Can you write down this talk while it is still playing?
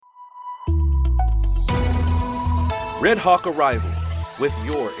Red Hawk arrival. With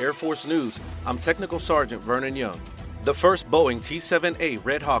your Air Force News, I'm Technical Sergeant Vernon Young. The first Boeing T-7A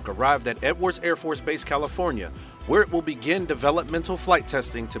Red Hawk arrived at Edwards Air Force Base, California, where it will begin developmental flight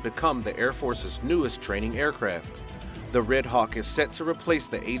testing to become the Air Force's newest training aircraft. The Red Hawk is set to replace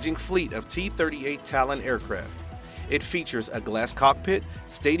the aging fleet of T-38 Talon aircraft. It features a glass cockpit,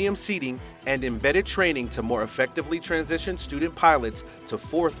 stadium seating, and embedded training to more effectively transition student pilots to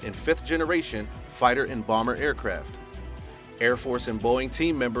fourth and fifth generation fighter and bomber aircraft. Air Force and Boeing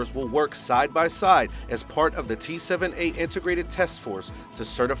team members will work side by side as part of the T-7A Integrated Test Force to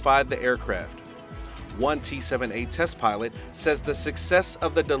certify the aircraft. One T-7A test pilot says the success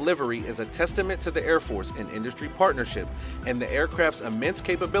of the delivery is a testament to the Air Force and industry partnership, and the aircraft's immense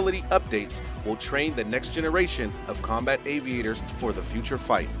capability updates will train the next generation of combat aviators for the future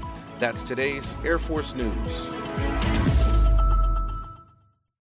fight. That's today's Air Force News.